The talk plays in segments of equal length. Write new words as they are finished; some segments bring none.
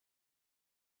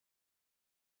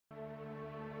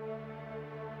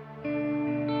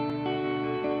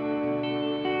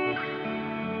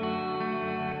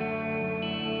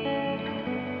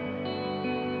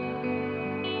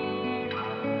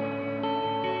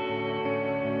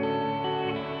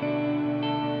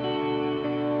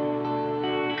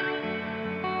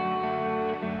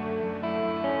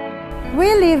We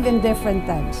live in different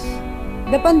times.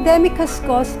 The pandemic has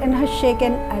caused and has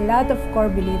shaken a lot of core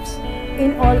beliefs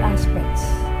in all aspects.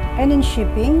 And in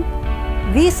shipping,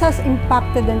 this has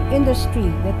impacted an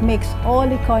industry that makes all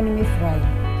economy thrive.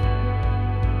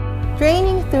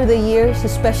 Training through the years,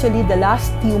 especially the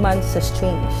last few months, has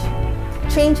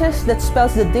changed. Changes that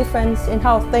spells the difference in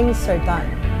how things are done.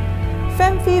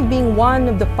 Femfi, being one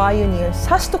of the pioneers,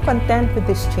 has to contend with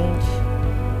this change.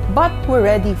 But we're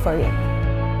ready for it.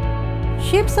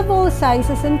 Ships of all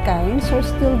sizes and kinds are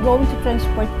still going to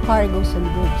transport cargoes and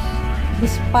goods,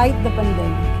 despite the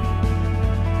pandemic.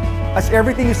 As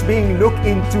everything is being looked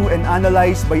into and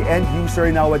analyzed by end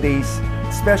user nowadays,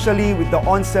 especially with the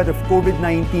onset of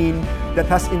COVID-19 that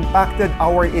has impacted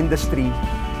our industry,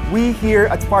 we here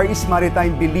at FAR EAST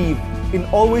Maritime believe in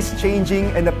always changing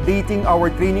and updating our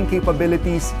training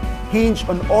capabilities hinged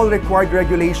on all required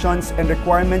regulations and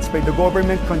requirements by the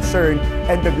government concerned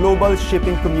and the global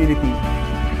shipping community.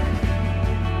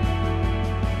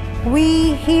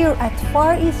 We here at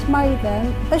FAR EAST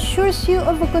Maritime assures you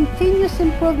of a continuous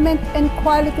improvement and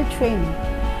quality training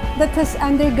that has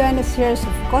undergone a series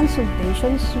of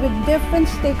consultations with different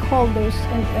stakeholders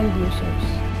and end users.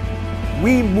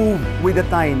 We move with the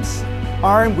times,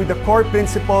 armed with the core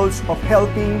principles of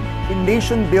helping in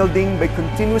nation building by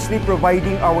continuously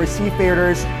providing our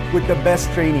seafarers with the best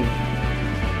training.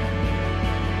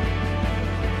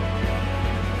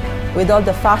 With all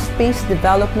the fast-paced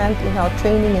development in how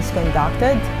training is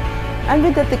conducted, and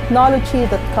with the technology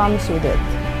that comes with it,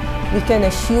 we can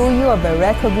assure you of a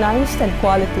recognized and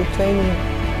quality training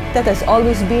that has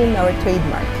always been our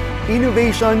trademark.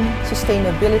 Innovation,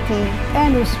 sustainability,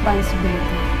 and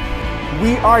responsibility.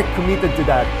 We are committed to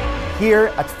that here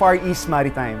at FAR EAST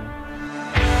Maritime.